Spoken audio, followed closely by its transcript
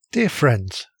Dear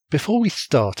friends, before we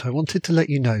start, I wanted to let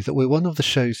you know that we're one of the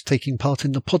shows taking part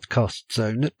in the podcast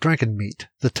zone at Dragonmeet,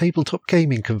 the tabletop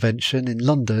gaming convention in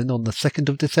London on the 2nd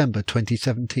of December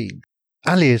 2017.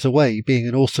 Ali is away being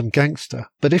an awesome gangster,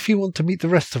 but if you want to meet the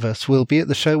rest of us, we'll be at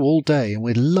the show all day and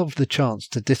we'd love the chance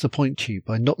to disappoint you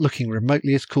by not looking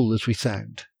remotely as cool as we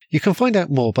sound. You can find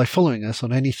out more by following us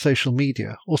on any social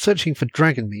media or searching for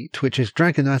Dragonmeet, which is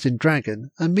dragon as in dragon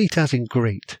and meet as in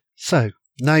great. So,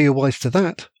 now you're wise to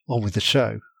that, on with the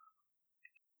show.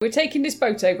 We're taking this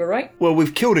boat over, right? Well,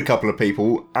 we've killed a couple of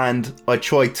people, and I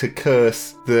tried to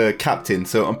curse the captain,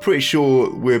 so I'm pretty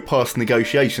sure we're past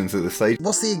negotiations at this stage.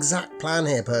 What's the exact plan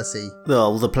here, Percy?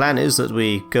 Well, the plan is that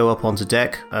we go up onto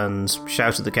deck and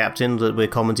shout at the captain that we're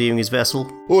commandeering his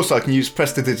vessel. Also, I can use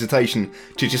prestidigitation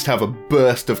to just have a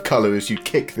burst of colour as you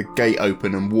kick the gate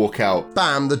open and walk out.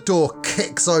 Bam, the door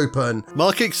kicks open.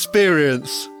 Mark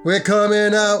experience. We're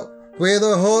coming out. We're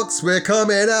the Hawks, we're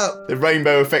coming out. The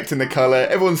rainbow effect and the colour.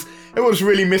 Everyone's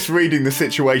really misreading the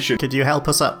situation. Could you help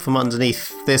us up from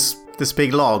underneath this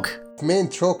big log? Me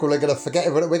and Chalk are going to forget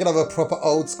it. We're going to have a proper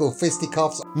old school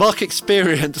fisticuffs. Mark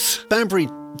experience. Banbury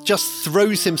just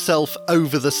throws himself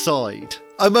over the side.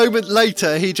 A moment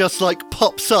later, he just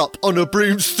pops up on a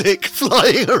broomstick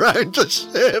flying around the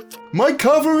ship. My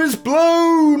cover is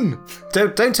blown!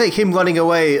 Don't take him running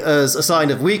away as a sign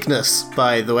of weakness,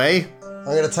 by the way.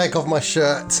 I'm going to take off my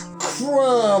shirt.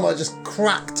 Cram! I just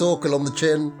crack Torquil on the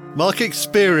chin. Mark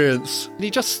experience. And he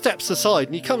just steps aside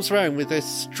and he comes around with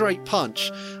this straight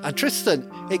punch. And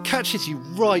Tristan, it catches you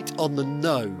right on the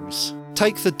nose.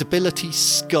 Take the debility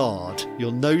scarred.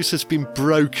 Your nose has been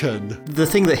broken. The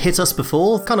thing that hit us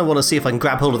before, kind of want to see if I can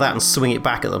grab hold of that and swing it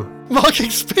back at them. Mark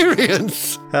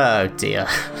experience. Oh dear.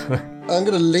 I'm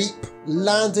going to leap,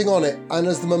 landing on it. And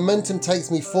as the momentum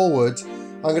takes me forward,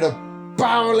 I'm going to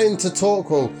barrel into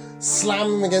Torquil, slam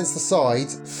him against the side,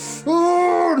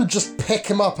 and just pick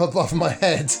him up above my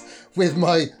head with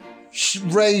my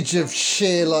rage of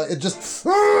sheer just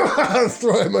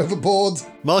throw him overboard.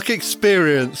 Mark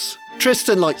experience.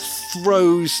 Tristan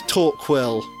throws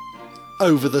Torquil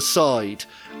over the side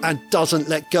and doesn't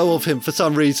let go of him for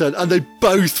some reason, and they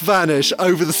both vanish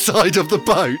over the side of the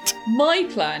boat. My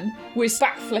plan was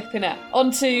backflipping it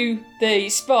onto the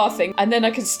spar thing, and then I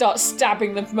can start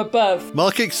stabbing them from above.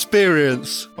 Mark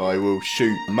experience. I will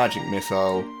shoot a magic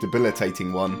missile,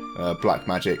 debilitating one, black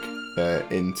magic,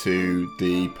 into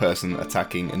the person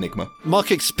attacking Enigma.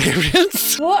 Mark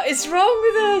experience. What is wrong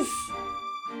with us?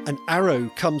 An arrow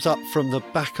comes up from the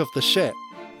back of the ship.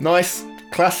 Nice.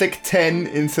 Classic 10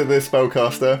 into the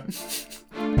spellcaster.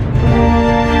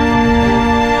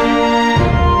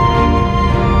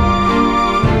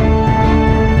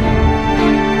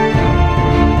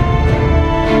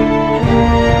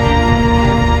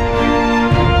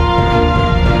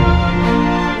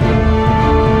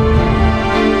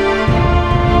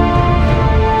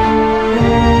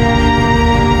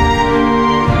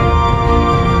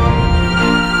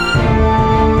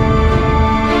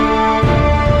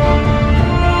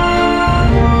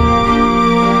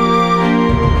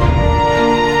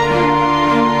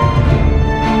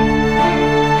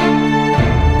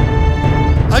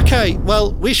 Okay,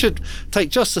 well, we should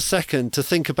take just a second to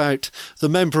think about the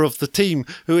member of the team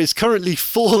who is currently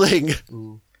falling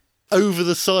over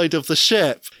the side of the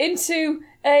ship. Into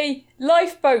a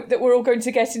lifeboat that we're all going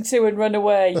to get into and run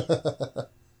away.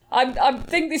 I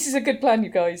think this is a good plan,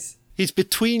 you guys. He's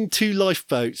between two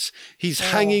lifeboats. He's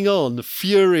hanging on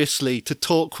furiously to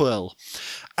Torquil.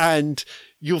 And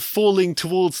you're falling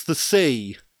towards the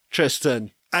sea,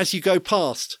 Tristan. As you go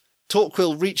past,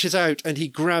 Torquil reaches out and he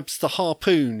grabs the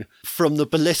harpoon from the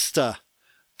ballista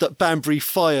that Banbury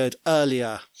fired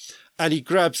earlier. And he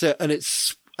grabs it and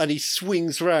he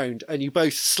swings round and you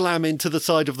both slam into the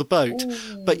side of the boat.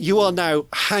 Ooh. But you are now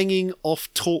hanging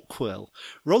off Torquil.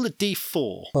 Roll a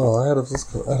d4. Oh, I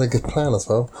had a good plan as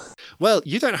well. Well,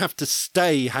 you don't have to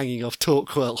stay hanging off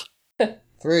Torquil.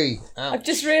 3. Ouch. I've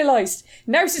just realised,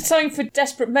 now's the time for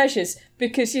desperate measures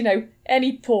because,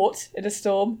 any port in a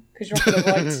storm, because you're off to the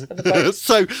right of the boat.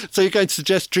 So you're going to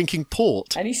suggest drinking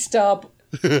port? Any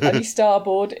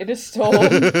starboard in a storm.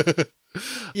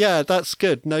 Yeah, that's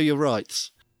good. Know your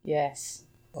rights. Yes.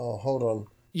 Oh, hold on.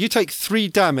 You take 3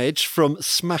 damage from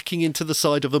smacking into the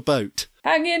side of a boat.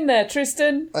 Hang in there,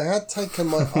 Tristan. I had taken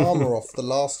my armour off the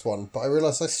last one, but I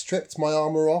realised I stripped my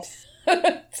armour off.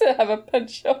 To have a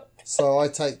punch up. So I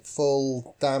take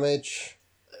full damage.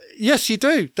 Yes, you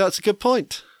do. That's a good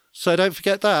point. So don't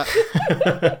forget that.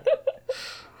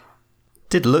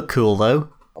 Did look cool, though.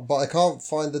 But I can't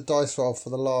find the dice roll for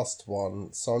the last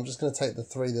one, so I'm just going to take the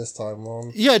 3 this time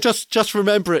on. Yeah, just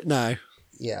remember it now.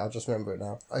 Yeah, I'll just remember it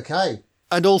now. Okay.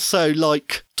 And also,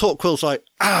 like, Torquil's like,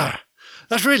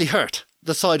 that really hurt.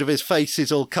 The side of his face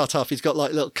is all cut off. He's got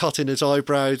like a little cut in his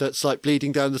eyebrow that's like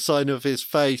bleeding down the side of his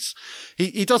face.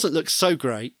 He doesn't look so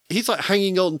great. He's like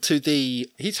hanging on to the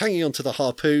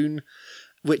harpoon,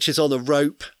 which is on a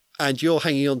rope, and you're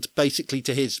hanging on basically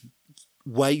to his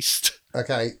waist.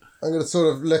 Okay, I'm going to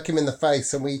sort of look him in the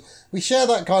face, and we share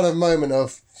that kind of moment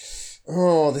of,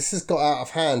 oh, this has got out of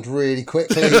hand really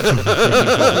quickly.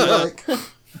 Like,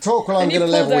 Torquil, I'm going to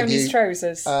level with you. His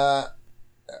trousers.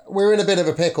 We're in a bit of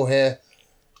a pickle here.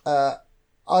 I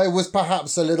was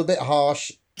perhaps a little bit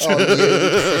harsh on you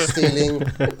for stealing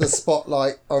the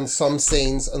spotlight on some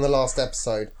scenes in the last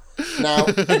episode. Now,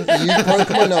 you've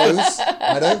broken my nose.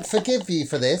 I don't forgive you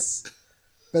for this.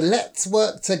 But let's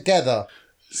work together.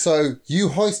 So, you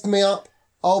hoist me up,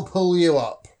 I'll pull you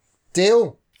up.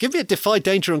 Deal? Give me a defy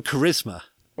danger on charisma.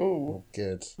 Ooh.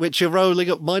 Good. Which you're rolling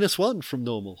at -1 from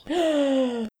normal.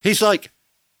 He's like,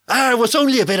 it was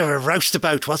only a bit of a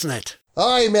roustabout, wasn't it?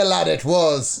 Aye, my lad, it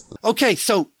was. Okay,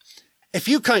 so if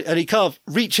you and he kind of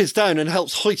reaches down and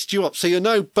helps hoist you up, so you're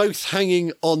now both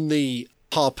hanging on the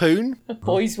harpoon.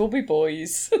 Boys will be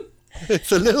boys.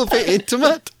 It's a little bit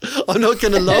intimate, I'm not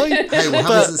going to lie. Hey, what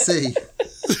happens at sea?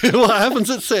 What happens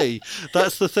at sea?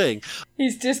 That's the thing.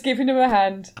 He's just giving him a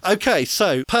hand. Okay,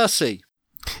 so Percy.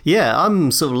 Yeah,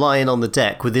 I'm sort of lying on the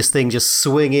deck with this thing just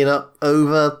swinging up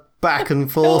over, back and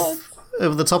forth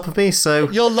over the top of me, so...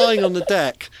 You're lying on the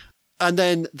deck, and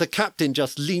then the captain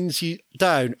just leans you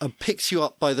down and picks you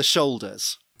up by the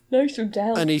shoulders. Nice one,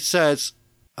 Del. And he says,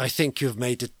 I think you've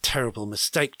made a terrible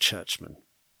mistake, Churchman.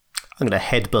 I'm going to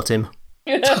headbutt him.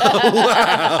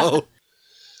 Wow!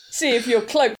 See if your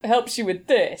cloak helps you with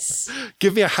this.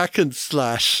 Give me a hack and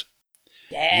slash.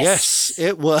 Yes. Yes,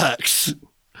 it works.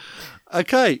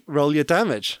 Okay, roll your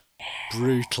damage.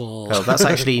 Brutal. Oh, that's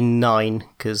actually 9,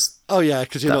 because... Oh, yeah,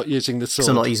 because you're not using the sword.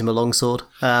 So I'm not using my longsword.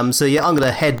 So yeah, I'm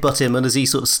going to headbutt him, and as he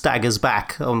sort of staggers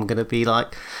back, I'm going to be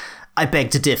like, I beg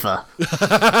to differ.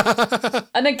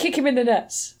 And then kick him in the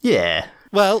nuts. Yeah.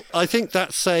 Well, I think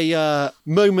that's a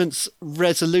moment's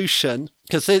resolution,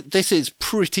 because this is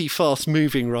pretty fast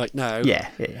moving right now. Yeah.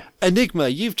 Enigma,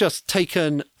 you've just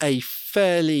taken a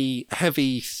fairly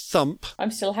heavy thump.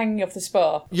 I'm still hanging off the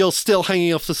spar. You're still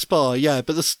hanging off the spar, yeah,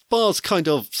 but the spar's kind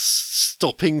of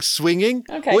stopping swinging.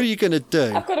 Okay. What are you going to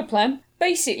do? I've got a plan.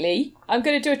 Basically, I'm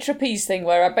going to do a trapeze thing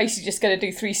where I'm basically just going to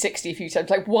do 360 a few times,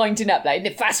 like winding up,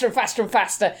 like faster and faster and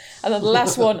faster. And then the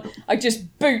last one, I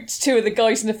just boot 2 of the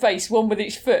guys in the face, one with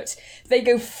each foot. They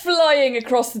go flying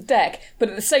across the deck, but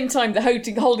at the same time, they're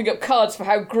holding up cards for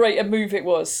how great a move it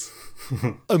was.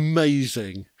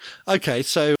 Amazing. Okay,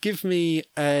 so give me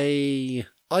I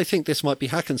think this might be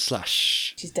hack and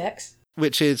slash. Which is Dex.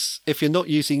 Which is, if you're not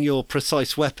using your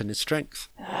precise weapon, is strength.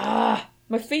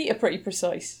 My feet are pretty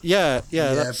precise. Yeah,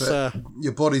 that's... But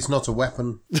your body's not a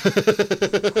weapon.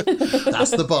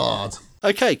 That's the bard.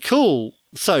 Okay, cool.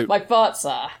 So... My farts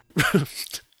are.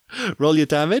 Roll your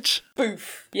damage.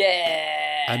 Boof.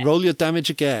 Yeah. And roll your damage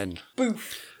again.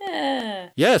 Boof. Yeah.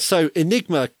 Yeah, so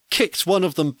Enigma kicks one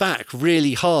of them back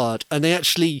really hard, and they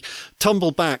actually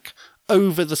tumble back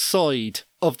over the side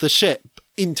of the ship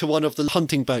into one of the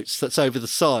hunting boats that's over the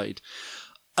side.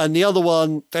 And the other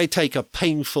one, they take a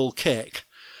painful kick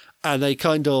and they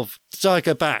kind of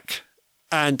stagger back.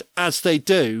 And as they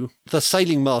do, the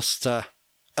sailing master,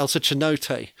 Elsa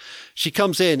Chinote, she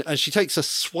comes in and she takes a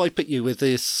swipe at you with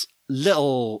this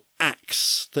little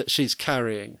axe that she's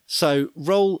carrying. So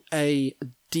roll a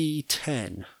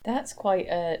D10. That's quite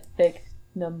a big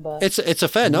number. It's a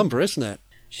fair number, isn't it?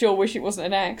 Sure wish it wasn't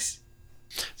an axe.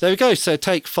 There we go. So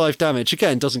take 5 damage.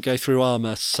 Again, doesn't go through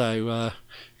armour, so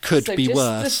could So be just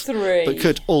worse. the 3. But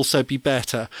could also be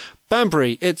better.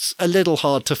 Banbury, it's a little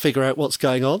hard to figure out what's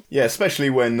going on. Yeah, especially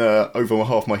when over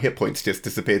half my hit points just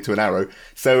disappeared to an arrow.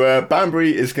 So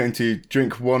Banbury is going to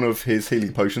drink one of his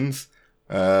healing potions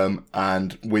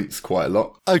and wince quite a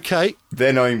lot. Okay.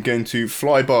 Then I'm going to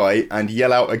fly by and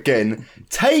yell out again,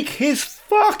 take his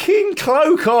fucking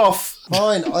cloak off!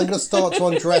 Fine, I'm going to start to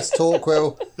undress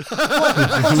Torquil. What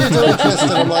are you doing,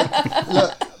 Tristan? I'm like,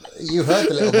 look, you heard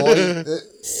the little boy.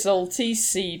 Salty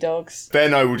sea dogs.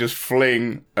 Then I will just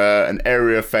fling an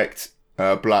area effect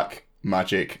black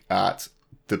magic at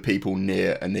the people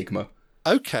near Enigma.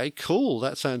 Okay, cool.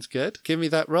 That sounds good. Give me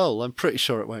that roll. I'm pretty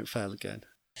sure it won't fail again.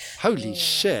 Holy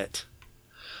shit.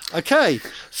 Okay,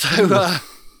 so,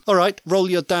 all right, roll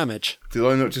your damage. Did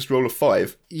I not just roll a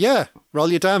 5? Yeah, roll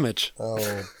your damage. Oh,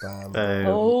 damn.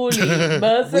 Holy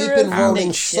mother We've been of rolling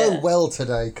nature. so well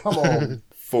today. Come on.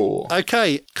 4.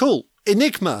 Okay, cool.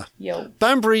 Enigma. Yo.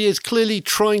 Banbury is clearly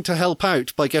trying to help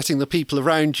out by getting the people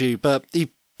around you, but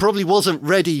he probably wasn't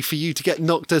ready for you to get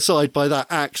knocked aside by that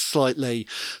axe slightly.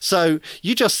 So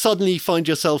you just suddenly find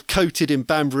yourself coated in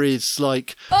Banbury's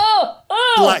like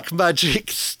black magic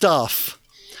stuff.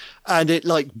 And it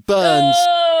like burns.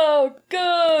 Oh,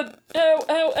 God. Ow,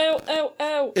 ow, ow, ow,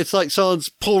 ow. It's like someone's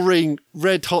pouring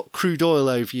red hot crude oil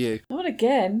over you. Not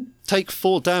again. Take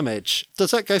 4 damage.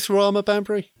 Does that go through armour,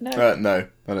 Banbury? No. No,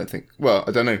 I don't think. Well,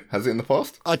 I don't know. Has it in the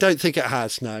past? I don't think it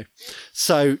has, no.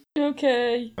 So,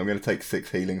 Okay. I'm going to take 6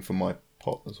 healing from my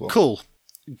pot as well. cool.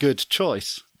 Good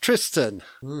choice. Tristan.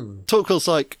 Torquil's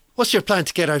like, what's your plan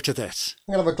to get out of this?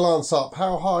 I'm going to have a glance up.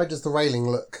 How high does the railing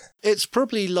look? It's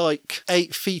probably like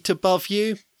 8 feet above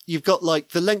you. You've got like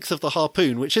the length of the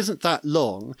harpoon, which isn't that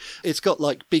long. It's got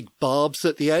like big barbs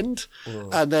at the end.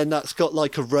 And then that's got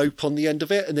like a rope on the end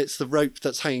of it. And it's the rope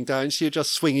that's hanging down. So you're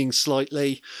just swinging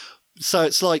slightly. So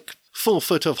it's like 4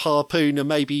 foot of harpoon and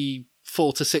maybe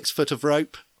 4 to 6 foot of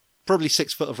rope. Probably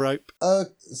 6 foot of rope.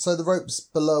 So the rope's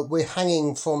below. We're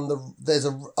hanging from there's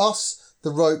us, the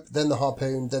rope, then the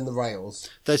harpoon, then the rails.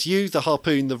 There's you, the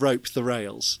harpoon, the rope, the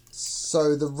rails.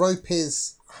 So the rope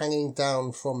is hanging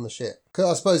down from the ship. 'Cause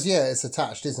I suppose, yeah, it's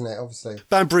attached, isn't it? Obviously.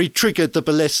 Banbury triggered the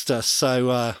ballista,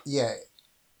 so Yeah.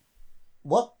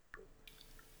 What?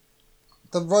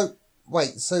 The rope...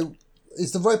 Wait, so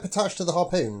is the rope attached to the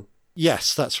harpoon?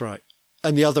 yes, that's right.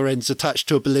 And the other end's attached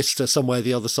to a ballista somewhere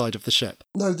the other side of the ship.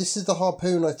 No, this is the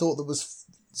harpoon I thought that was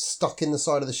stuck in the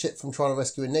side of the ship from trying to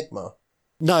rescue Enigma.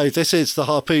 No, this is the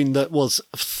harpoon that was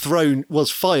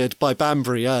fired by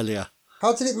Banbury earlier.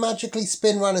 How did it magically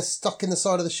spin round and stuck in the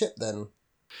side of the ship then?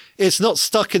 It's not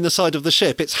stuck in the side of the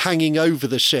ship, it's hanging over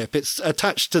the ship. It's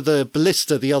attached to the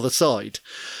ballista the other side.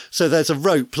 So there's a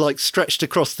rope like stretched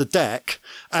across the deck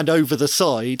and over the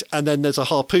side, and then there's a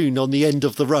harpoon on the end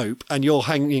of the rope, and you're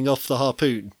hanging off the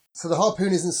harpoon. So the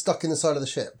harpoon isn't stuck in the side of the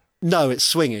ship? No, it's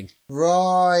swinging.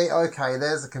 Right, okay,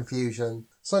 there's the confusion.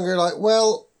 So I'm going like,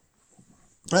 well,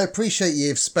 I appreciate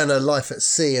you've spent a life at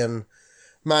sea and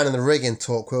man in the rigging,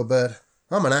 Torquil, but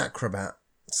I'm an acrobat.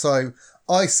 So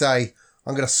I say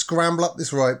I'm going to scramble up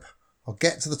this rope, I'll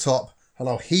get to the top, and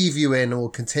I'll heave you in and we'll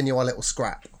continue our little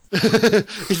scrap.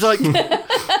 He's like,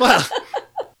 well,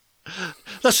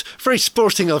 that's very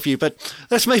sporting of you, but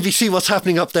let's maybe see what's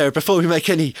happening up there before we make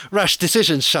any rash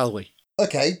decisions, shall we?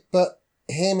 Okay, but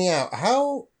hear me out.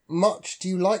 How much do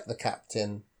you like the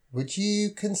captain? Would you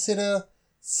consider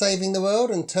saving the world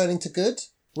and turning to good?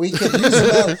 We could use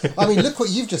a man. I mean, look what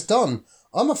you've just done.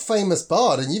 I'm a famous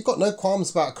bard and you've got no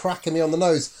qualms about cracking me on the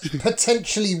nose,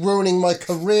 potentially ruining my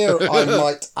career, I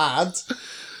might add.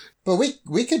 But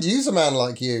we could use a man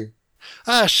like you.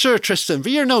 Ah, sure, Tristan,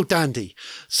 but you're no dandy.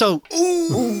 So,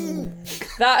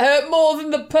 That hurt more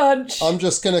than the punch. I'm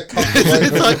just going to cut the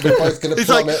rope and we're both going to it's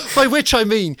like, plummet. by which I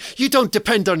mean, you don't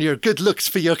depend on your good looks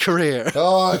for your career.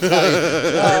 Oh, okay.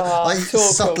 I Torquil,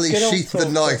 subtly good old sheath the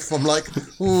Torquil. knife. I'm like,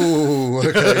 ooh,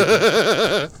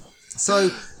 okay. So,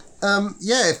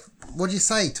 yeah, what do you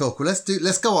say, Torquil?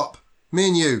 Let's go up. Me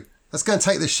and you. Let's go and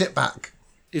take this ship back.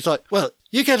 He's like, well,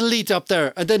 you get a lead up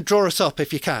there and then draw us up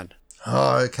if you can.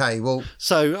 Oh, okay. Well,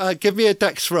 So, give me a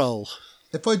dex roll.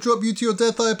 if I drop you to your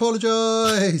death, I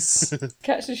apologise.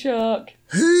 Catch the shark.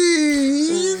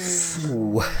 Heave.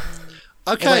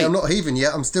 Okay. Wait, I'm not heaving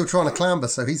yet. I'm still trying to clamber,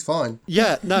 so he's fine.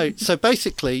 Yeah, no. So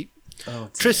basically,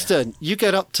 Tristan, you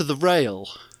get up to the rail.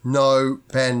 No,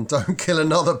 Ben, don't kill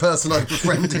another person I've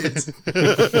befriended.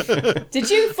 Did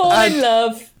you fall in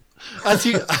love? As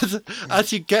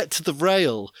you get to the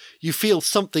rail, you feel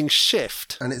something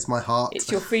shift. And it's my heart.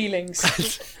 It's your feelings.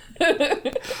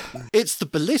 It's the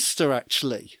ballista,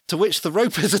 actually, to which the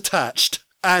rope is attached.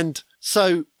 And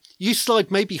so you slide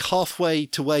maybe halfway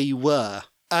to where you were.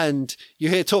 And you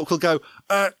hear Torquil go,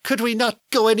 could we not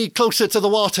go any closer to the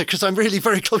water? Because I'm really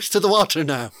very close to the water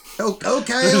now. Oh,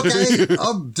 okay.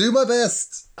 I'll do my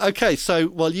best. Okay, so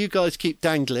while you guys keep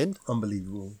dangling,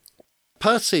 Unbelievable.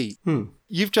 Percy,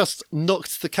 you've just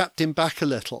knocked the captain back a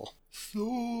little.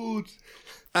 Sword.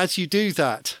 As you do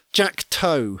that, Jack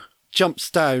Toe jumps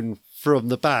down from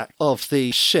the back of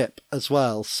the ship as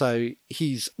well. So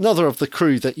he's another of the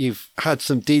crew that you've had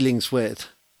some dealings with.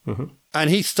 Mm-hmm. And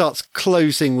he starts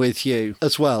closing with you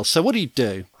as well. So what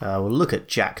do? I will look at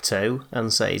Jack Toe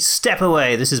and say, step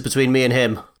away, this is between me and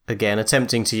him. Again,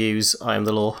 attempting to use I am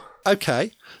the law.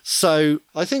 Okay, so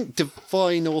I think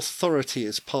divine authority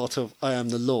is part of I am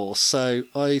the law. So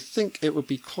I think it would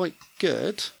be quite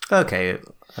good. Okay.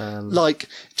 Like,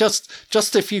 just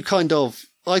if you kind of,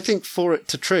 I think for it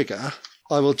to trigger,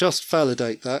 I will just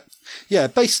validate that. Yeah,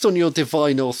 based on your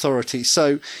divine authority.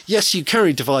 So, yes, you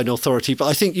carry divine authority, but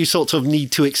I think you sort of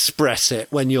need to express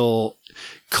it when you're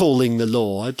calling the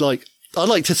law. I'd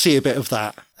like to see a bit of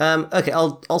that. Okay,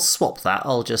 I'll swap that.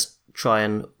 I'll just try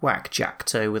and whack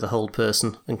Jackto with a hold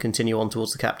person and continue on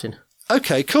towards the captain.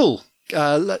 Okay, cool.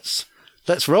 Let's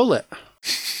roll it.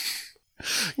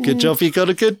 Good job, you got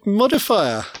a good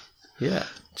modifier. Yeah,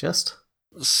 just.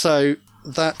 So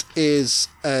that is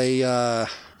a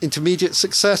intermediate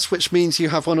success, which means you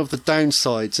have one of the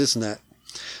downsides, isn't it?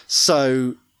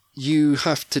 So you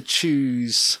have to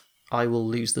choose... I will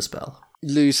lose the spell.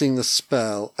 Losing the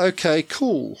spell. Okay,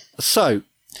 cool. So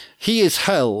he is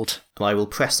held. I will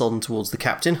press on towards the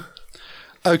captain.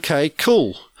 Okay,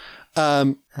 cool.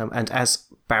 And as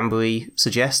Banbury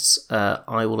suggests,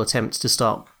 I will attempt to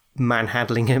start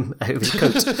manhandling him out of his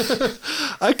coat.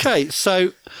 Okay,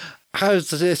 so how's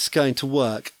this going to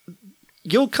work?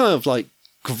 You're kind of like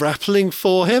grappling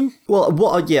for him?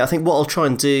 Well, I think what I'll try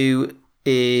and do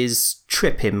is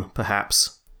trip him,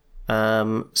 perhaps.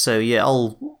 So yeah,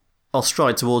 I'll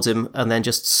stride towards him and then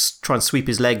just try and sweep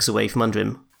his legs away from under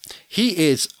him. He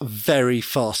is very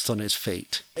fast on his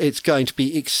feet. It's going to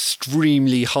be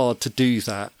extremely hard to do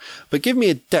that. But give me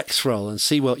a dex roll and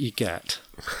see what you get.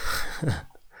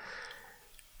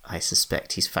 I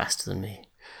suspect he's faster than me.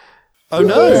 Oh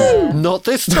no, not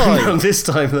this time. Not this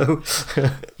time, though.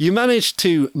 You managed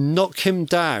to knock him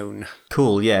down.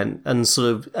 Cool, yeah. And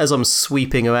sort of as I'm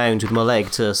sweeping around with my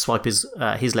leg to swipe his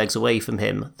legs away from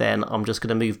him, then I'm just going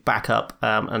to move back up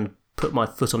and put my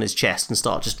foot on his chest and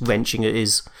start just wrenching at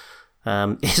his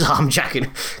arm jacket.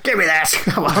 Give me that!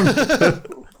 Come on!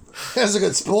 That's a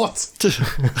good sport.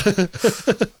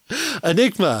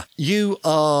 Enigma, you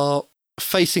are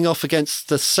facing off against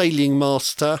the sailing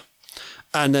master,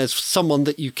 and there's someone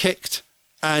that you kicked,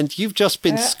 and you've just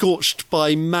been scorched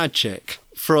by magic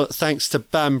thanks to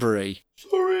Banbury.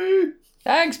 Sorry.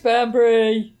 Thanks,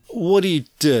 Banbury. What do you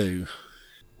do?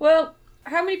 Well,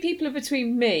 how many people are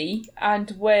between me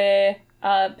and where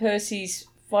Percy's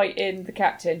fighting the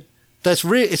captain? It's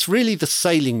really the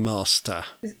sailing master.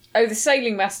 Oh, the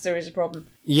sailing master is a problem.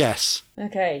 Yes.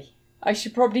 Okay. I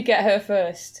should probably get her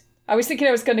first. I was thinking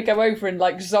I was going to go over and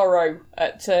like Zorro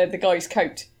at the guy's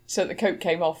coat so that the coat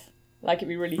came off. Like it'd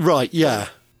be really... Right, yeah.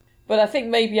 But I think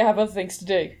maybe I have other things to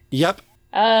do. Yep.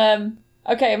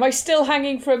 Okay, am I still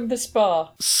hanging from the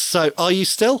spar? So, are you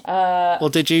still? Or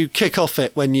did you kick off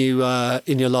it when you,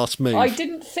 in your last move? I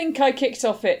didn't think I kicked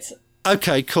off it.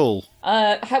 Okay, cool.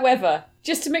 However,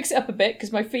 just to mix it up a bit,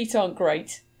 because my feet aren't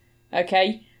great,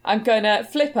 okay, I'm going to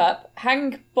flip up,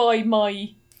 hang by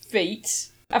my feet.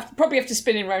 Probably have to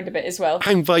spin it around a bit as well.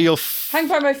 Hang by your... Hang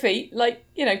by my feet, like,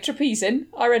 trapezing.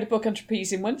 I read a book on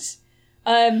trapezing once.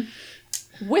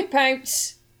 Whip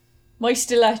out my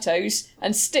stilettos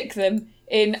and stick them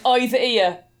in either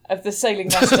ear of the sailing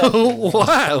master.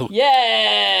 Wow!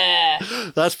 Yeah!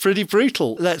 That's pretty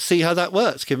brutal. Let's see how that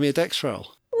works. Give me a dex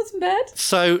roll. Wasn't bad.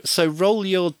 So roll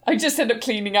your... I just end up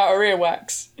cleaning out her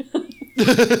earwax.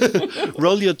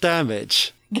 Roll your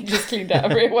damage. Just cleaned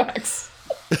out her earwax.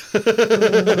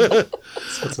 So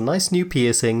it's a nice new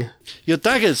piercing. Your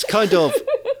daggers kind of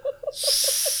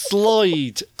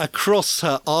slide across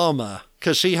her armour,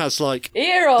 because she has like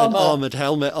Ear an armour. armoured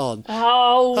helmet on.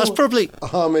 Oh. That's probably...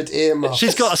 Armoured earmuffs.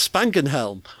 She's got a Spangen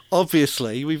helm.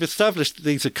 Obviously, we've established that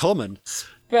these are common.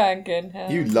 Spangen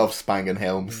helm. You love Spangen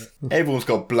helms. Everyone's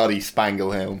got bloody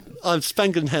Spangle helm. I'm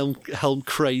Spangen helm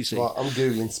crazy. Right, I'm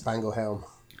Googling Spangle Helm.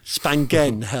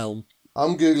 Spangen helm.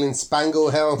 I'm Googling Spangle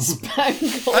Helm.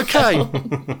 Spangle Okay.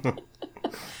 helm.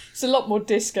 It's a lot more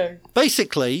disco.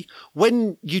 Basically,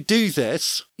 when you do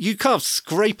this, you kind of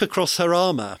scrape across her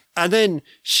armour, and then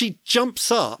she jumps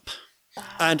up,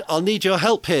 and I'll need your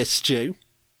help here, Stu.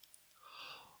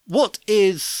 What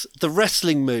is the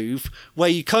wrestling move where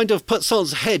you kind of put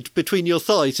someone's head between your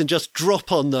thighs and just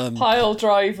drop on them? Pile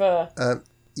driver.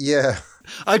 Yeah.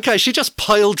 Okay, she just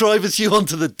pile drivers you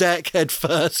onto the deck head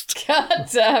first. God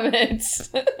damn it.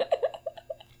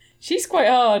 She's quite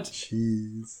hard.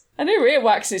 Jeez. And her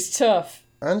earwax is tough.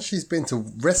 And she's been to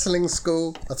wrestling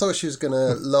school. I thought she was going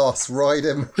to last ride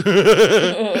him.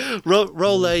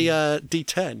 Roll a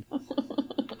d10.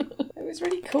 It was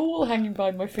really cool hanging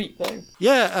by my feet, though.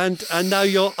 Yeah, and now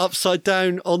you're upside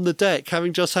down on the deck,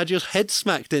 having just had your head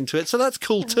smacked into it, so that's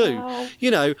cool too.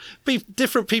 Wow.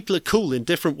 Different people are cool in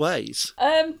different ways.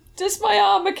 Does my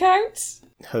armour count?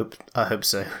 I hope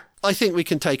so. I think we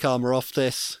can take armour off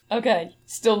this. Okay,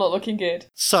 still not looking good.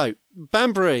 So,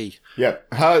 Banbury. Yeah,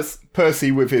 has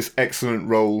Percy, with his excellent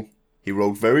roll, he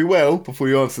rolled very well before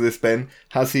you answer this, Ben,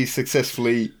 has he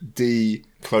successfully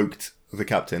decloaked the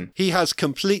captain? He has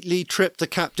completely tripped the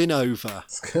captain over. I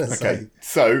was going to Okay, say.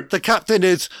 so The captain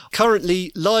is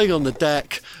currently lying on the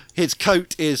deck. His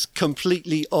coat is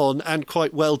completely on and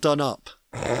quite well done up.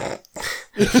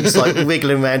 He's like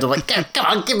wiggling around. I'm like, come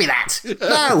on, give me that. If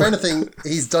No. anything,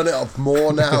 he's done it up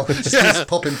more now. Just keeps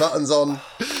popping buttons on.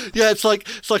 Yeah, it's like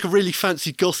a really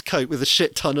fancy goth coat with a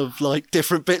shit ton of like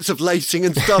different bits of lacing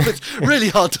and stuff. It's really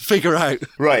hard to figure out.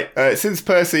 Right, since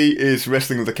Percy is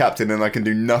wrestling with the captain and I can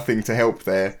do nothing to help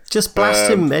there, Just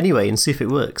blast him anyway and see if it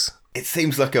works. it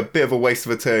seems like a bit of a waste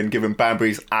of a turn given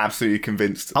Banbury's absolutely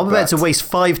convinced. I'm about to waste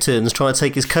 5 turns trying to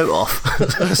take his coat off.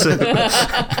 So,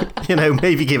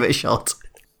 maybe give it a shot.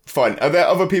 Fine. Are there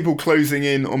other people closing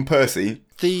in on Percy?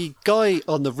 The guy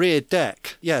on the rear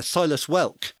deck, yeah, Silas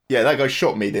Welk. Yeah, that guy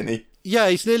shot me, didn't he? Yeah,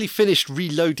 he's nearly finished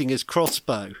reloading his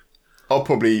crossbow. I'll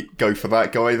probably go for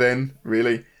that guy then,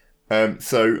 really.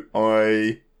 So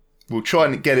I will try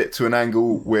and get it to an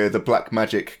angle where the black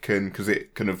magic can, because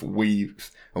it kind of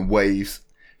weaves and waves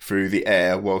through the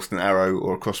air, whilst an arrow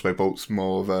or a crossbow bolt's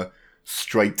more of a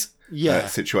straight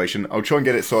situation. I'll try and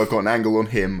get it so I've got an angle on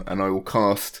him, and I will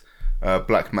cast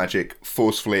black magic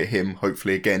forcefully at him,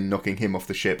 hopefully again knocking him off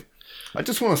the ship. I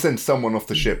just want to send someone off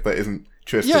the ship that isn't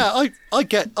Tristan. Yeah, I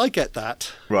get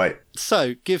that. Right.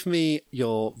 So, give me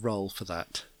your roll for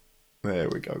that. There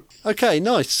we go. Okay,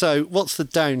 nice. So, what's the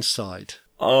downside?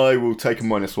 I will take a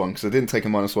 -1 because I didn't take a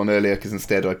 -1 earlier because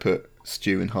instead I put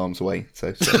Stu in harm's way.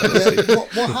 So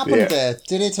What happened there?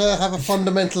 Did it have a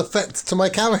fundamental effect to my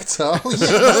character? Oh, yeah,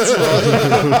 that's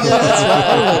right. Yeah, that's right.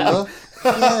 I remember.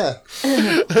 Yeah.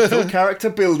 it's all character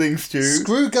building, Stu.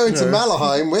 Screw going to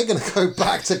Malahide. We're going to go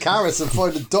back to Karis and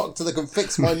find a doctor that can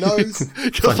fix my nose.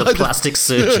 Find a plastic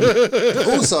surgeon.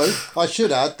 Also, I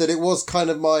should add that it was kind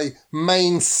of my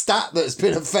main stat that's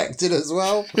been affected as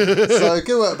well. So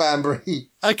good work, Banbury.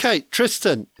 Okay,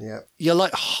 Tristan. Yeah. You're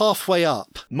like halfway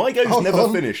up. My go's never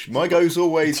finished. My go's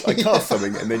always, I cast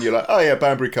something and then you're like, oh yeah,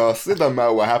 Banbury casts. It doesn't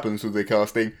matter what happens with the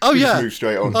casting. Oh, You yeah. just move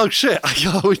straight on. Oh, shit. I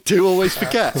do always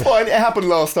forget. Fine, it happened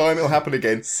last time, it'll happen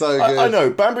again. So good. I know,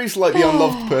 Banbury's like the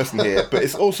unloved person here, but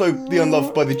it's also the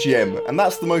unloved by the GM, and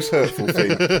that's the most hurtful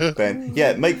thing, Ben.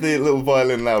 Yeah, make the little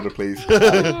violin louder, please.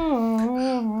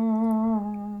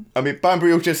 I mean,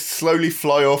 Banbury will just slowly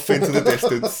fly off into the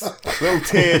distance. A little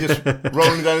tear just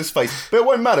rolling down his face. But it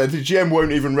won't matter, the GM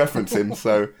won't even reference him,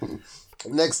 so...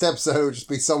 Next episode will just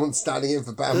be someone standing in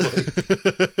for Banbury.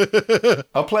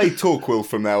 I'll play Torquil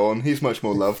from now on, he's much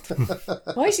more loved.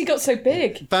 Why has he got so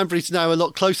big? Banbury's now a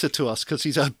lot closer to us because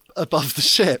he's above the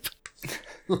ship.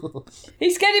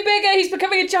 He's getting bigger. He's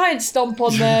becoming a giant. Stomp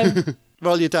on them.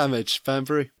 Roll your damage,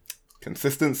 Banbury.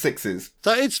 Consistent 6s.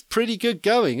 That is pretty good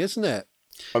going, isn't it?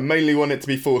 I mainly want it to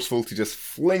be forceful to just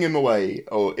fling him away,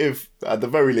 or if, at the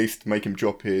very least, make him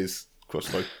drop his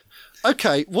crossbow.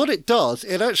 Okay, what it does,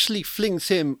 it actually flings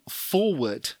him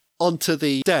forward onto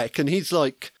the deck, and he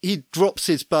drops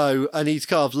his bow, and he's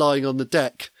kind of lying on the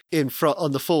deck in front,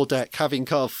 on the foredeck, having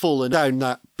kind of fallen down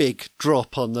that big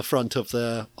drop on the front of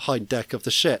the hind deck of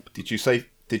the ship. Did you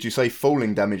say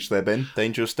falling damage there, Ben?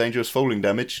 Dangerous falling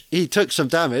damage. He took some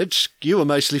damage. You were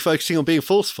mostly focusing on being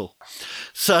forceful.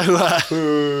 So, That's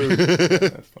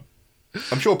fine.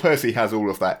 I'm sure Percy has all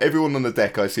of that. Everyone on the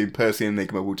deck, I assume Percy and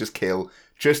Enigma will just kill.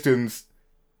 Tristan's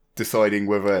deciding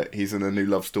whether he's in a new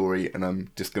love story, and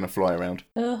I'm just going to fly around.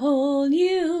 A whole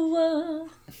new world.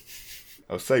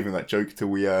 I was saving that joke till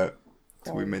we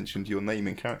mentioned your name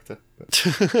and character. But...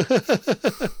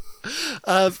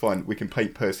 it's fine. We can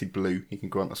paint Percy blue. He can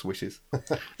grant us wishes.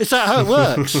 is that how it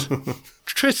works?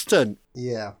 Tristan.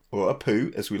 Yeah. Or a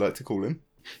poo, as we like to call him.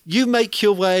 You make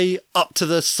your way up to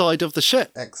the side of the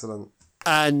ship. Excellent.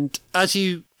 And as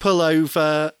you pull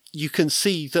over, you can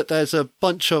see that there's a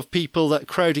bunch of people that are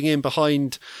crowding in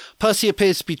behind. Percy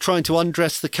appears to be trying to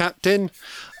undress the captain.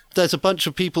 There's a bunch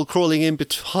of people crawling in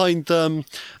behind them,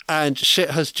 and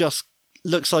shit has just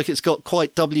looks like it's got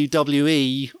quite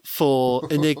WWE for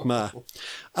Enigma.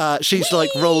 She's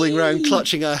like rolling around,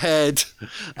 clutching her head,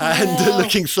 and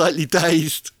looking slightly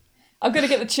dazed. I'm going to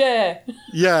get the chair.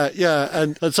 Yeah,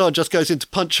 and someone just goes in to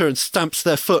punch her and stamps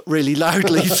their foot really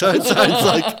loudly, so it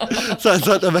sounds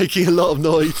like they're making a lot of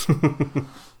noise.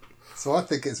 So I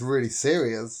think it's really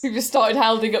serious. We've just started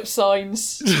holding up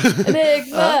signs.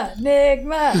 Enigma!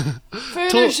 Enigma!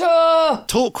 Finish her!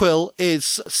 Torquil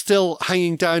is still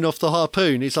hanging down off the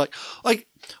harpoon. He's like, I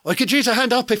could use a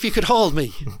hand up if you could hold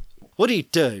me. What do you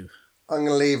do? I'm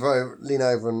going to lean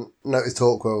over and notice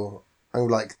Torquil. I'm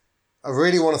like, I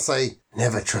really want to say,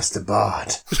 never trust a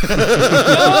bard.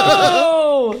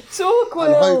 No! Torquil!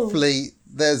 And hopefully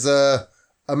there's a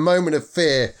moment of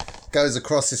fear goes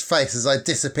across his face as I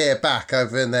disappear back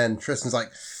over, and then Tristan's like,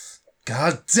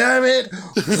 God damn it!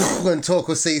 And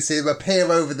Torquil sees him appear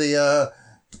over the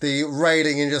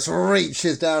railing and just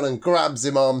reaches down and grabs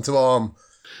him arm to arm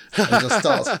and just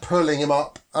starts pulling him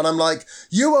up And I'm like,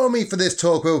 you owe me for this,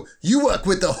 Torquil. You work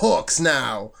with the Hawks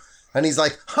now. And he's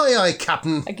like, aye,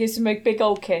 Captain. I gives him a big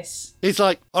old kiss. He's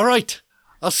like, all right,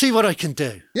 I'll see what I can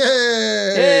do. Yay!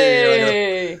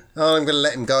 Hey! Oh, I'm going to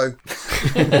let him go.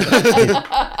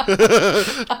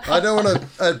 I don't want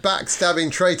a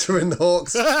backstabbing traitor in the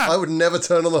Hawks. I would never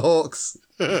turn on the Hawks.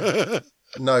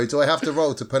 No, do I have to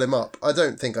roll to put him up? I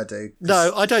don't think I do.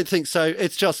 No, I don't think so.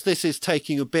 It's just this is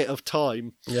taking a bit of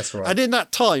time. Yes, right. And in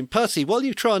that time, Percy, while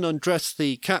you try and undress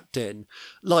the captain,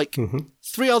 like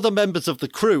 3 other members of the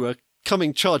crew are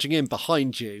coming charging in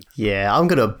behind you. Yeah, I'm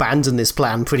going to abandon this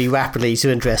plan pretty rapidly to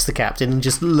undress the captain and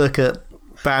just look at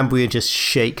Bamboo and just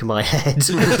shake my head.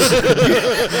 You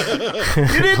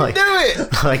didn't do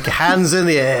it! Like, hands in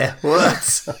the air.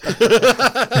 What?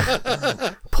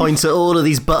 Point at all of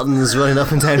these buttons running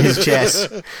up and down his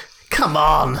chest. Come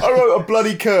on. I wrote a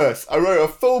bloody curse. I wrote a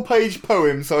full-page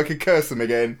poem so I could curse him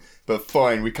again. But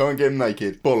fine, we can't get him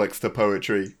naked. Bollocks to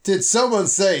poetry. Did someone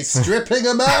say stripping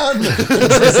a man? Just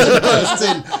burst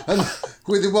in, and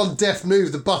with one deft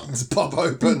move, the buttons pop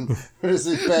open. There's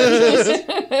his bare chest.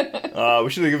 We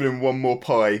should have given him one more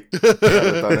pie. That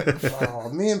would have done it. Oh,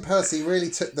 me and Percy really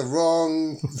took the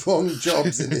wrong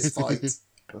jobs in this fight.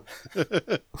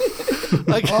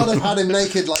 I'd have had him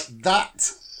naked like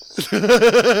that.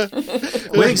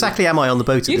 Where exactly am I on the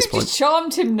boat at You'd this have point? just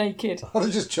charmed him naked. I'd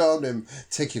have just charmed him.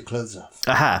 Take your clothes off.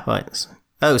 Aha, right.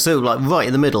 Oh, so like right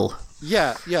in the middle.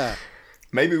 Yeah.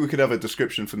 Maybe we could have a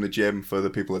description from the GM for the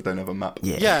people that don't have a map.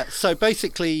 Yeah, so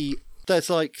basically there's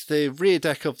like the rear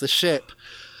deck of the ship.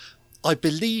 I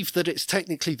believe that it's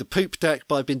technically the poop deck,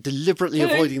 but I've been deliberately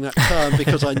avoiding that term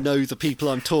because I know the people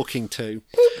I'm talking to.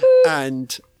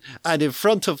 And in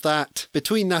front of that,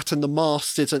 between that and the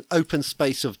mast, is an open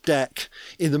space of deck.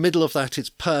 In the middle of that is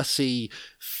Percy,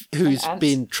 who's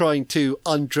been trying to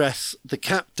undress the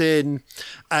captain.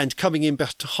 And coming in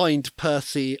behind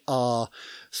Percy are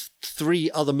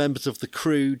 3 other members of the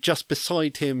crew. Just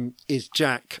beside him is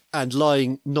Jack, and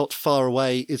lying not far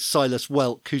away is Silas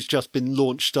Welk, who's just been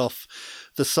launched off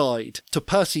the side. To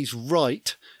Percy's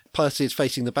right, Percy is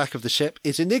facing the back of the ship,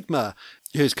 is Enigma,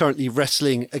 who is currently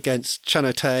wrestling against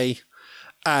Chanote.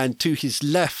 And to his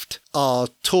left are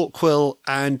Torquil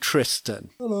and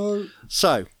Tristan. Hello.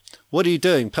 So, what are you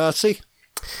doing, Percy?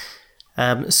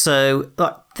 The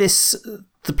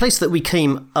place that we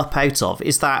came up out of,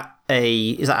 is that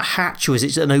a hatch or is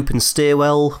it an open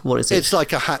stairwell? What is it? It's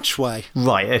like a hatchway.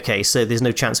 Right, okay, so there's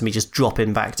no chance of me just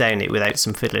dropping back down it without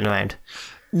some fiddling around.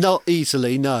 Not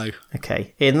easily, no.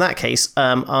 Okay, in that case,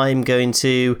 I'm going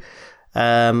to...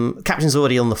 Captain's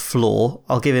already on the floor.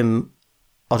 I'll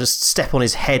just step on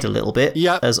his head a little bit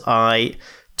as I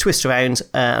twist around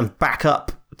and back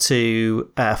up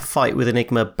to fight with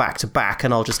Enigma back to back,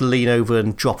 and I'll just lean over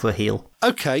and drop her heel.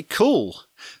 Okay, cool.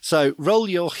 So roll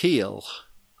your heel.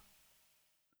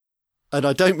 And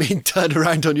I don't mean turn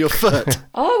around on your foot.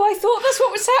 Oh, I thought that's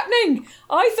what was happening.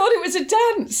 I thought it was a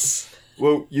dance.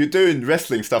 Well, you're doing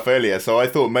wrestling stuff earlier, so I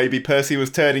thought maybe Percy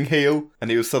was turning heel and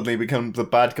he was suddenly become the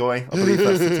bad guy. I believe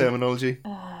that's the terminology.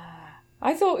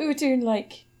 I thought we were doing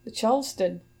like the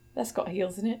Charleston. That's got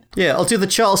heels in it. Yeah, I'll do the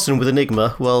Charleston with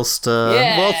Enigma whilst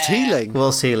Whilst healing.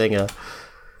 Whilst healing her.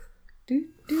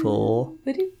 4,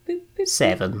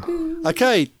 7.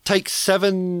 Okay, take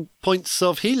 7 points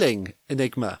of healing,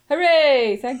 Enigma.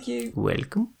 Hooray! Thank you.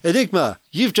 Welcome. Enigma,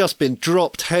 you've just been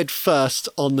dropped head first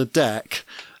on the deck,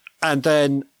 and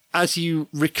then as you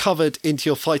recovered into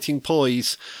your fighting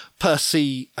poise,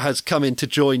 Percy has come in to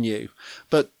join you.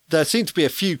 But there seem to be a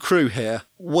few crew here.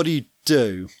 What do you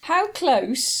do? How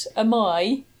close am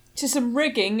I to some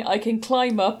rigging I can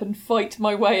climb up and fight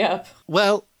my way up?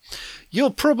 Well, you're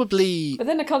probably... But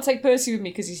then I can't take Percy with me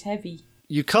because he's heavy.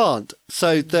 You can't.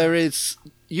 So there is...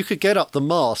 You could get up the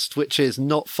mast, which is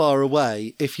not far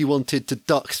away, if you wanted to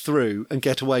duck through and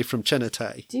get away from Chenote.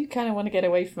 I do kind of want to get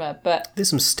away from her, but... There's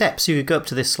some steps. You could go up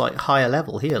to this like higher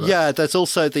level here. Look. Yeah, there's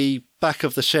also the back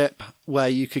of the ship where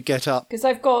you could get up. Because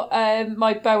I've got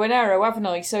my bow and arrow, haven't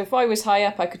I? So if I was high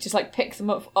up, I could just like pick them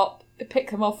off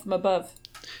from above.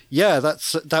 Yeah,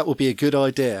 that would be a good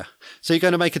idea. So you're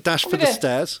going to make a dash for the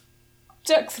stairs?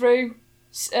 Duck through.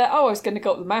 I was going to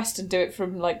go up the mast and do it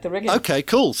from like the rigging. Okay,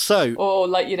 cool. So... Or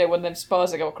like, one of them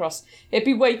spars I go across. It'd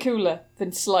be way cooler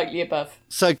than slightly above.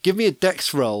 So give me a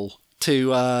dex roll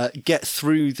to get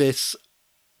through this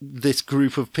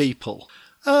group of people.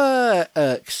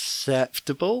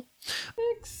 Acceptable.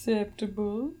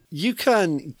 Acceptable. You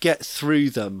can get through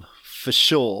them for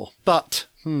sure, but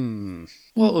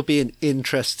what would be an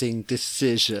interesting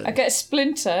decision? I get a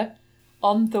splinter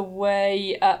on the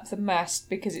way up the mast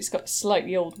because it's got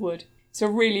slightly old wood. It's a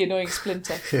really annoying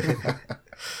splinter.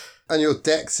 And your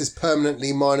dex is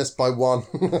permanently minus by 1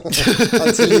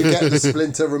 until you get the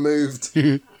splinter removed.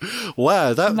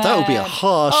 Wow, that would be a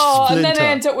harsh And splinter. then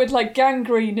I end up with like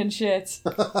gangrene and shit.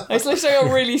 It's literally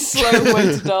a really slow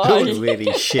way to die.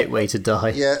 Really shit way to die.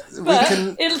 Yeah, But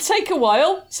it'll take a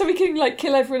while, so we can like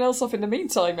kill everyone else off in the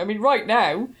meantime. I mean, right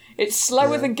now it's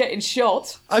slower than getting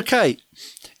shot. Okay,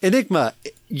 Enigma,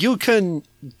 you can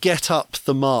get up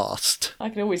the mast, I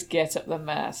can always get up the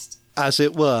mast. as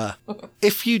it were.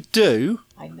 If you do,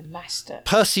 I'm the master.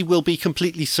 Percy will be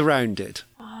completely surrounded.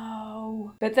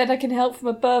 Oh, but then I can help from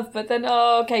above. But then,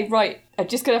 okay, right. I'm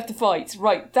just gonna have to fight.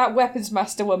 Right, that weapons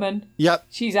master woman. Yep.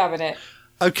 She's having it.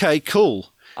 Okay, cool.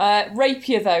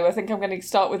 Rapier though, I think I'm going to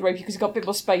start with rapier because we've got a bit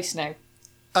more space now.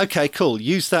 Okay, cool.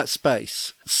 Use that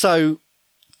space. So,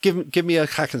 give me a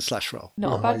hack and slash roll.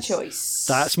 Not a bad choice.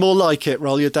 That's more like it.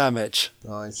 Roll your damage.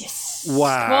 Nice. Yes.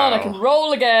 Wow. Come on, I can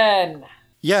roll again.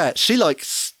 Yeah, she like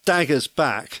staggers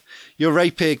back. Your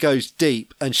rapier goes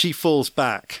deep and she falls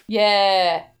back.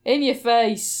 Yeah, in your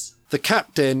face. The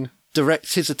captain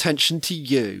directs his attention to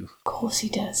you. Of course he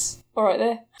does. All right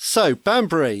there. So,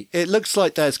 Banbury, it looks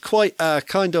like there's quite a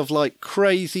kind of like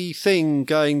crazy thing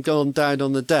going on down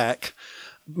on the deck.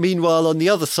 Meanwhile, on the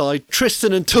other side,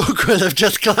 Tristan and Torquil have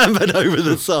just clambered over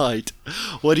the side.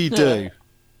 What do you do?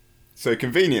 So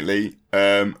conveniently,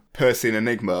 Percy and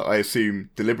Enigma, I assume,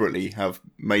 deliberately have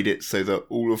made it so that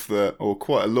all of the, or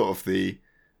quite a lot of the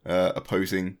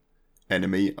opposing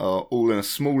enemy are all in a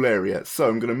small area. So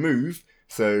I'm going to move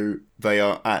so they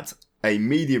are at a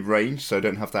medium range, so I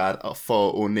don't have to add a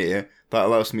far or near. That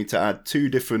allows me to add 2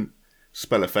 different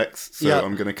spell effects. So Yep.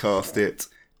 I'm going to cast it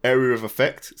Area of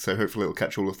Effect, so hopefully it'll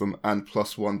catch all of them, and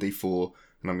plus 1d4.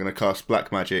 And I'm going to cast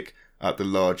Black Magic at the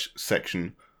large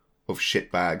section of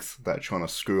shitbags that are trying to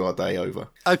screw our day over.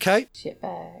 Okay,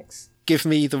 Shitbags. give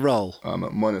me the roll. I'm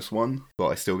at -1, but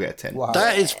I still get a 10. Wow.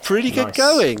 That is pretty good Nice.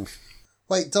 going.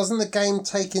 Wait, doesn't the game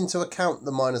take into account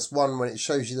the -1 when it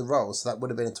shows you the roll? So that would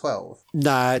have been a 12.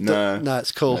 Nah, No.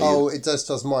 it's cool. Oh, it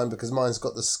does mine because mine's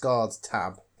got the scarred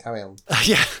tab. Carry on.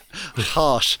 Yeah,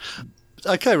 harsh.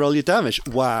 Okay, roll your damage.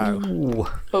 Wow. Ooh,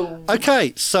 Boom.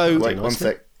 Okay, so Wait, one nicely.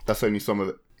 sec. That's only some of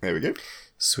it. There we go.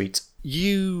 sweet.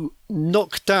 you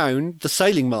knock down the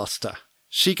sailing master.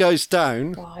 She goes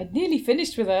down, Oh, I'd nearly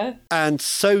finished with her. and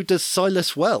so does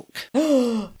Silas Welk.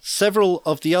 Several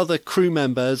of the other crew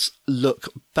members look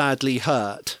badly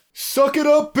hurt. Suck it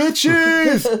up,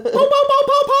 bitches!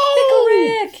 Pickle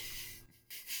Rick!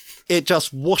 It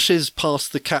just washes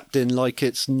past the captain like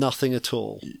it's nothing at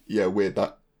all. Yeah, weird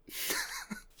that.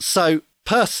 So,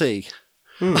 Percy,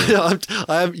 I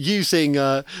am using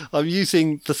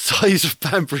the size of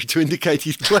Banbury to indicate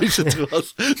he's closer to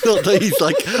us, not that he's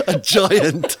like a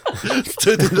giant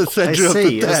stood in the I centre of the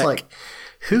see. deck. It's like,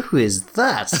 who is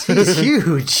that? He's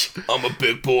huge. I'm a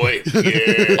big boy.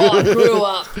 Yeah. Oh, I grew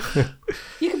up.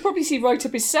 You can probably see right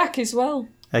up his sack as well.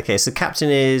 Okay, so captain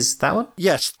is that one?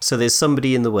 Yes, So there's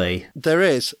somebody in the way. there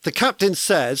is. The captain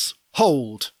says,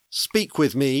 "Hold, speak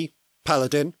with me,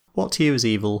 Paladin." What here is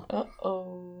evil?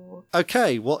 Uh-oh.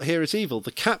 Okay, what here is evil?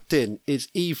 The captain is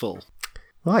evil.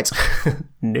 Right.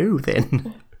 No,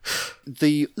 then.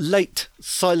 The late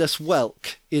Silas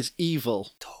Welk is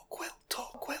evil.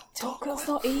 Torquil's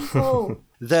not evil.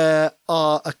 There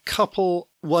are a couple,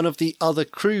 one of the other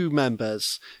crew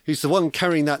members, who's the one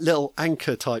carrying that little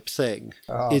anchor type thing,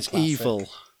 is classic. evil.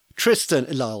 Tristan,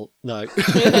 lol, no.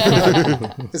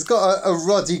 It's got a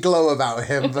ruddy glow about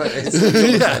him, but it's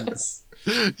intense.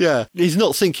 Yeah, he's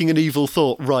not thinking an evil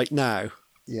thought right now.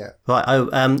 Yeah. Right.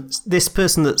 This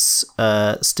person that's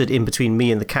stood in between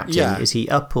me and the captain, Yeah. is he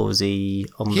up or is he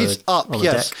on He's the up, on the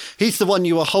yes. deck? He's the one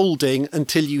you were holding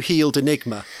until you healed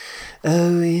Enigma,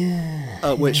 Oh yeah.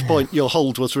 at which point your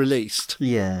hold was released.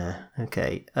 Yeah.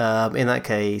 Okay. In that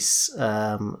case,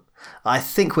 I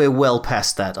think we're well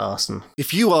past that, Arson.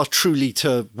 If you are truly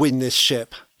to win this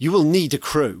ship, you will need a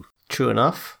crew. True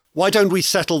enough. Why don't we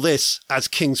settle this as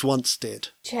kings once did?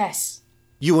 Chess.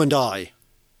 You and I,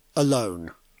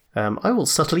 alone. I will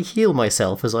subtly heal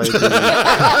myself as I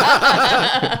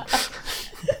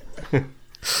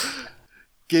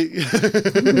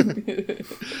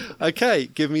Okay,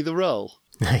 give me the roll.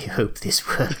 I hope this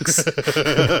works.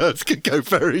 It's going to go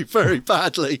very, very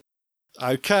badly.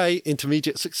 Okay,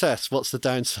 intermediate success. What's the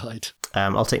downside?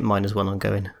 I'll take -1 on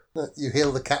going. You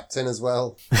heal the captain as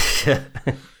well.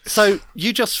 So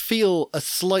you just feel a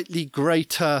slightly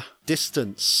greater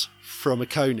distance from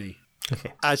Akoni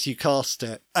Okay. as you cast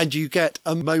it, and you get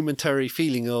a momentary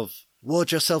feeling of,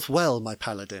 ward yourself well, my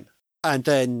paladin. And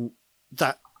then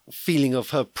that feeling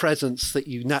of her presence that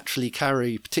you naturally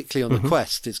carry, particularly on the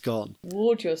quest, is gone.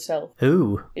 Ward yourself.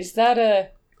 Ooh. Is that a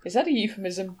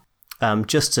euphemism?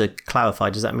 Just to clarify,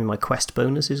 does that mean my quest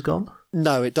bonus is gone?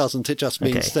 No, it doesn't. It just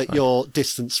means that you're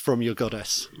distanced from your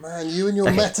goddess. Man, you and your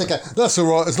meta game. That's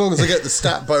all right, as long as I get the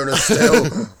stat bonus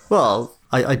still. Well,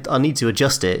 I need to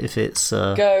adjust it if it's...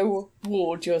 Go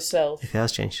ward yourself. If it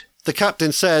has changed. The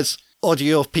captain says, order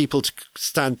your people to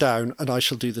stand down, and I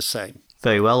shall do the same.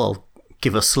 Very well, I'll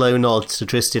give a slow nod to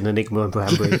Tristan, Enigma and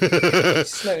Banbury.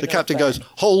 The captain goes,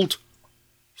 hold,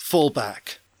 fall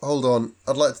back. Hold on.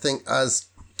 I'd like to think as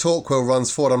Torquil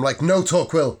runs forward, I'm like, no,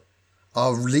 Torquil.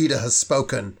 Our leader has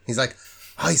spoken. He's like,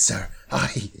 aye, sir,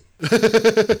 aye.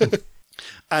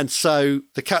 And so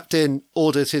the captain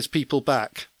orders his people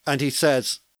back, and he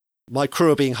says, my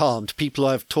crew are being harmed, people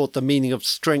I have taught the meaning of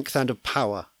strength and of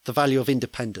power, the value of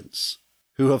independence,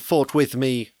 who have fought with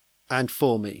me and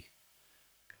for me.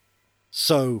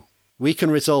 So, we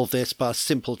can resolve this by a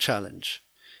simple challenge.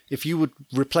 If you would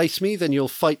replace me, then you'll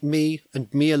fight me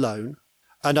and me alone,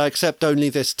 and I accept only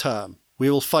this term. We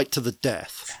will fight to the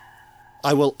death.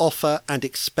 I will offer and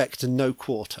expect no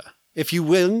quarter. If you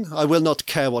win, I will not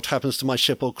care what happens to my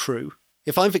ship or crew.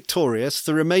 If I'm victorious,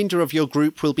 the remainder of your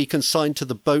group will be consigned to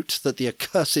the boat that the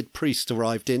accursed priest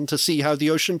arrived in to see how the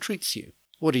ocean treats you.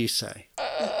 What do you say?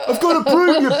 I've got a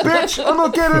broom, you bitch! I'm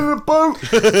not getting in a boat!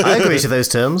 I agree to those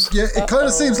terms. Yeah, it kind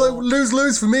of seems like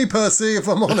lose-lose for me, Percy, if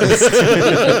I'm honest.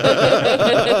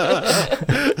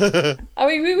 I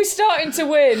mean, we were starting to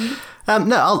win.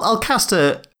 No, I'll cast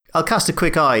a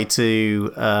quick eye to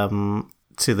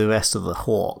the rest of the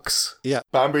Hawks. Yeah.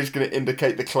 Banbury's going to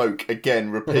indicate the cloak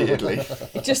again repeatedly.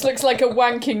 It just looks like a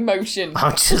wanking motion.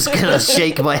 I'm just going to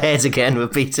shake my head again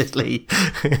repeatedly.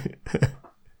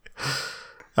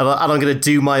 And I'm going to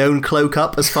do my own cloak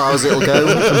up as far as it'll go,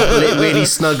 and pull it really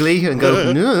snugly and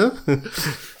go, no.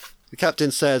 The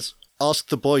captain says, ask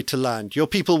the boy to land. Your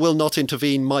people will not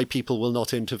intervene, my people will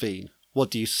not intervene. What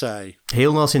do you say?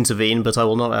 He'll not intervene, but I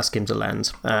will not ask him to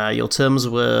land. Your terms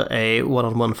were a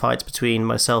one-on-one fight between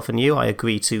myself and you. I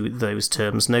agree to those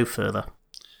terms, no further.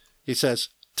 He says,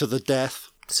 to the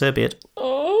death. So be it.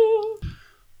 Oh.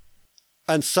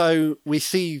 And so we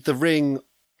see the ring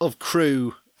of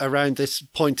crew around this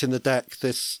point in the deck,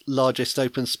 this largest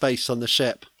open space on the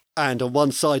ship. And on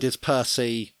one side is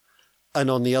Percy,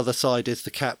 and on the other side is the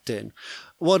captain.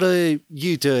 What are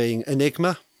you doing,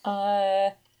 Enigma?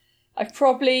 I've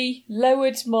probably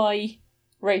lowered my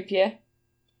rapier,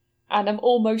 and I'm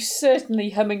almost certainly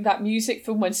humming that music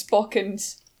from when Spock and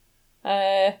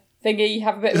Thingy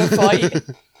have a bit of a fight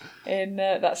in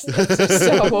that's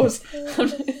Star Wars.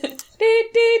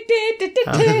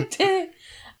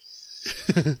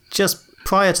 Just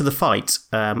prior to the fight,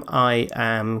 I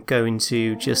am going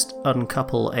to just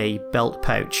uncouple a belt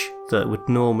pouch that would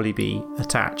normally be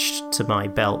attached to my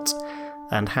belt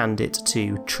and hand it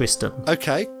to Tristan.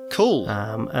 Okay, cool.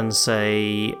 And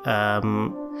say,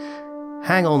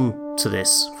 hang on to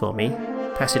this for me.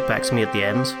 Pass it back to me at the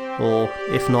end. Or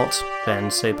if not, then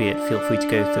so be it. Feel free to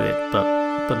go through it,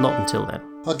 but not until then.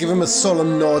 I'll give him a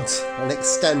solemn nod and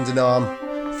extend an arm.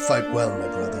 Fight well, my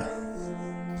brother.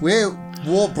 We're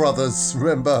war brothers,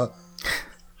 remember?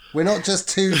 We're not just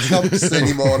two chumps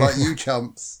anymore like you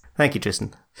chumps. Thank you,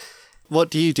 Tristan. What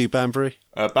do you do, Banbury?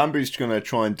 Banbury's going to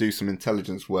try and do some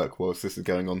intelligence work whilst this is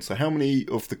going on. So how many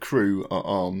of the crew are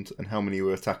armed and how many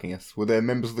were attacking us? Were there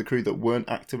members of the crew that weren't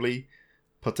actively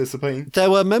participating?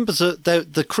 There were members of...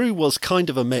 The crew was kind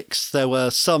of a mix. There were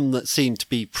some that seemed to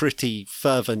be pretty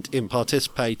fervent in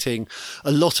participating.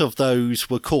 A lot of those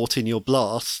were caught in your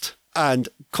blast. And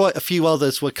quite a few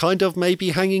others were kind of maybe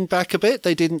hanging back a bit.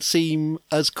 They didn't seem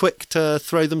as quick to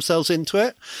throw themselves into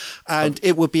it. And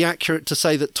it would be accurate to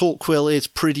say that Torquil is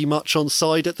pretty much on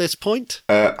side at this point.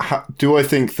 Do I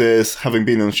think there's, having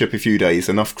been on the ship a few days,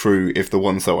 enough crew, if the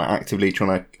ones that were actively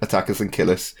trying to attack us and kill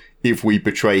us, if we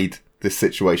betrayed this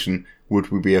situation,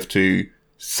 would we be able to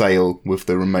sail with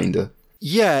the remainder?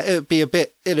 Yeah, it'd be a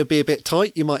bit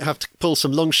tight. You might have to pull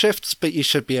some long shifts, but you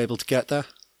should be able to get there.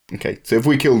 Okay, so if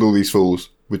we killed all these fools,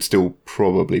 we'd still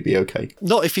probably be okay.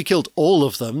 Not if you killed all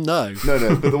of them, no.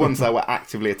 No, but the ones that were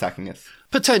actively attacking us.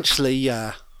 Potentially,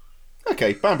 yeah.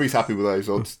 Okay, Banbury's happy with those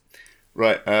odds.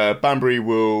 Right, Banbury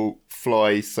will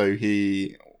fly so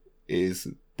he is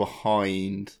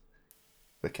behind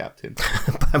the captain.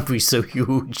 Banbury's so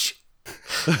huge.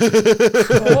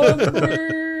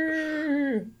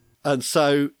 And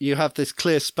so you have this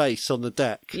clear space on the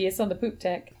deck. He is on the poop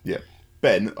deck. Yeah.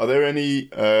 Ben, are there any,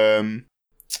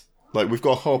 we've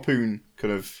got a harpoon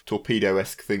kind of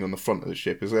torpedo-esque thing on the front of the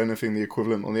ship. Is there anything the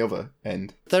equivalent on the other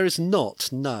end? There is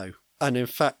not, no. And in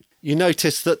fact, you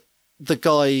notice that the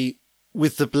guy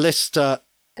with the ballista...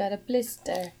 Got a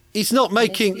blister. He's not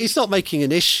making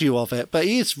an issue of it, but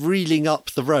he is reeling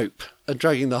up the rope and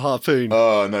dragging the harpoon.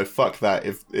 Oh no, fuck that.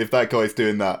 If that guy's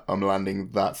doing that, I'm landing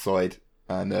that side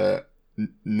and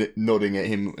nodding at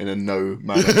him in a no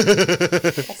manner.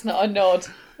 That's not a nod.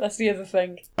 That's the other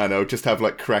thing. And I'll just have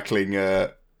like crackling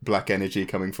black energy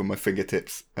coming from my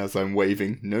fingertips as I'm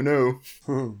waving. No.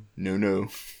 No.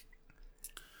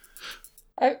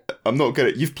 I'm not good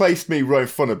at... You've placed me right in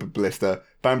front of a ballista.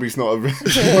 Bambi's not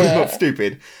not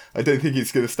stupid. I don't think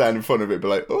he's going to stand in front of it and be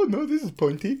like, oh no, this is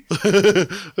pointy.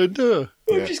 No.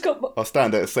 I've just got I'll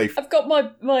stand at a safe... I've got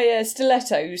my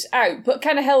stilettos out, but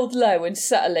kind of held low and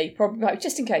subtly, probably,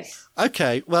 just in case.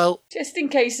 Okay, well... Just in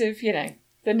case of,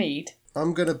 the need.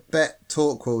 I'm going to bet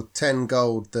Torquil 10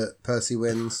 gold that Percy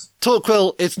wins.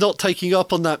 Torquil is not taking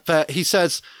up on that bet. He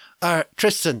says,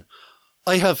 Tristan,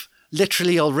 I have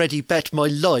literally already bet my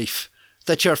life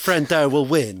that your friend there will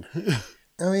win.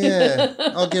 Oh, yeah.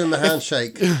 I'll give him a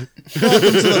handshake. Welcome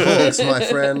to the Hawks, my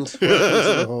friend. Welcome to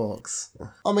the Hawks.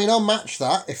 I mean, I'll match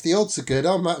that. If the odds are good,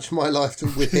 I'll match my life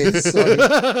with his.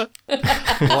 So.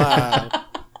 Wow.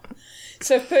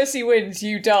 So if Percy wins,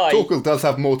 you die. Torquil does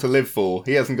have more to live for.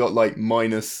 He hasn't got like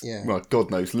minus, Yeah. well,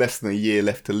 God knows, less than a year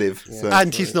left to live. Yeah. So.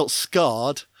 And he's not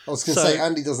scarred. I was going to say,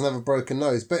 Andy doesn't have a broken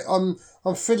nose, but I'm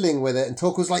fiddling with it, and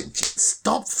Torquil's like,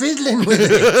 stop fiddling with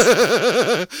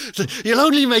it. You'll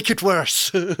only make it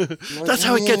worse. That's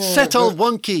how it gets set all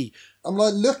wonky. I'm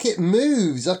like, look, it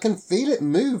moves. I can feel it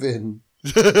moving.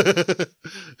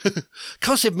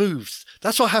 'Cause it moves.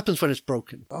 That's what happens when it's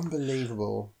broken.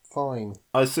 Unbelievable. Fine.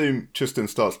 I assume Tristan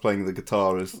starts playing the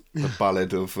guitar as the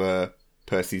ballad of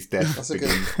Percy's death That's a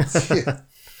begins. good... yeah.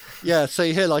 Yeah, so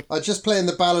you hear like... I'm just playing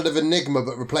the Ballad of Enigma,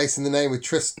 but replacing the name with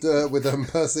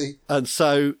Percy. And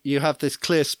so you have this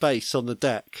clear space on the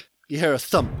deck. You hear a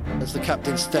thump as the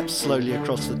captain steps slowly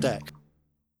across the deck.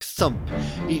 Thump.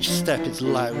 Each step is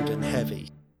loud and heavy.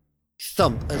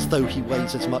 Thump as though he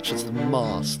weighs as much as the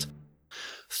mast.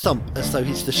 Thump as though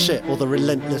he's the ship or the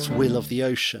relentless will of the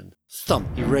ocean. Thump.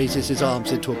 He raises his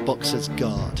arms into a boxer's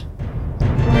guard.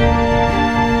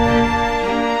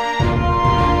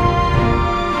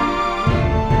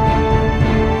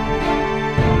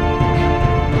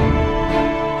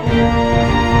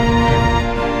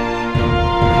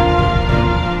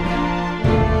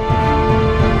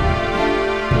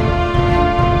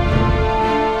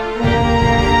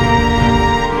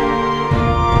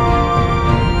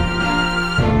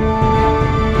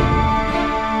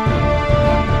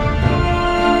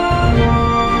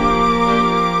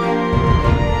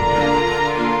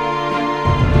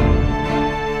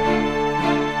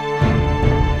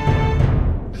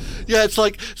 Yeah, it's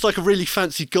like a really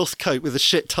fancy goth coat with a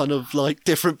shit ton of like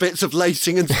different bits of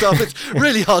lacing and stuff. It's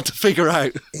really hard to figure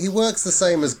out. He works the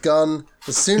same as Gunn.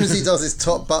 As soon as he does his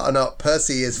top button up,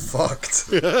 Percy is fucked.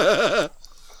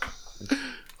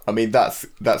 I mean, that's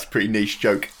a pretty niche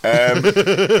joke. Oh,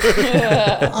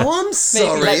 I'm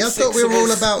sorry. like I thought we were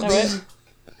all about No, the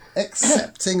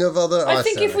accepting of other... I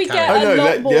think if we get Oh a no,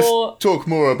 lot let's more... talk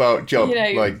more about Job, You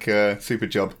know- Super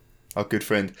Job, our good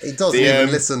friend. He doesn't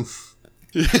even listen.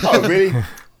 Oh, really?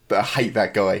 But I hate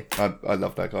that guy. I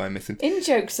love that guy. I miss him.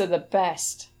 In-jokes are the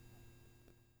best.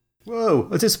 Whoa,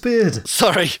 I disappeared.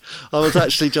 Sorry, I was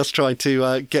actually just trying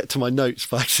to get to my notes,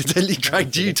 but I accidentally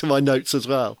dragged you to my notes as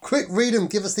well. Quick, read them.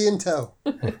 Give us the intel.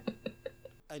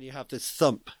 And you have this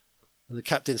thump, and the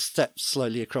captain steps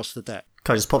slowly across the deck.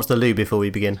 Can I just pop to the loo before we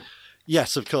begin?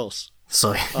 Yes, of course.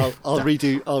 Sorry. I'll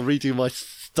redo my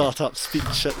start-up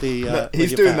speech at the...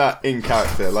 He's doing that in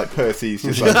character, like Percy's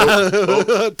just like,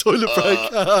 toilet break.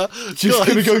 just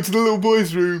gonna go to the little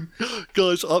boy's room.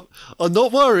 Guys, I'm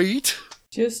not worried.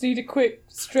 Just need a quick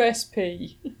stress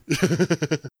pee.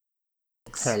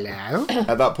 Hello?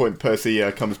 At that point,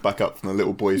 Percy comes back up from the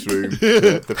little boy's room.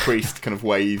 The priest kind of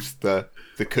waves. The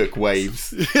cook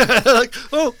waves. Like,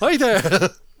 oh, hi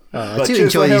there. I Like, do cheers for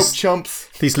enjoy help, these, chumps.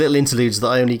 these little interludes that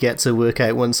I only get to work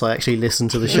out once I actually listen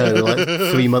to the show, like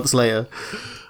 3 months later.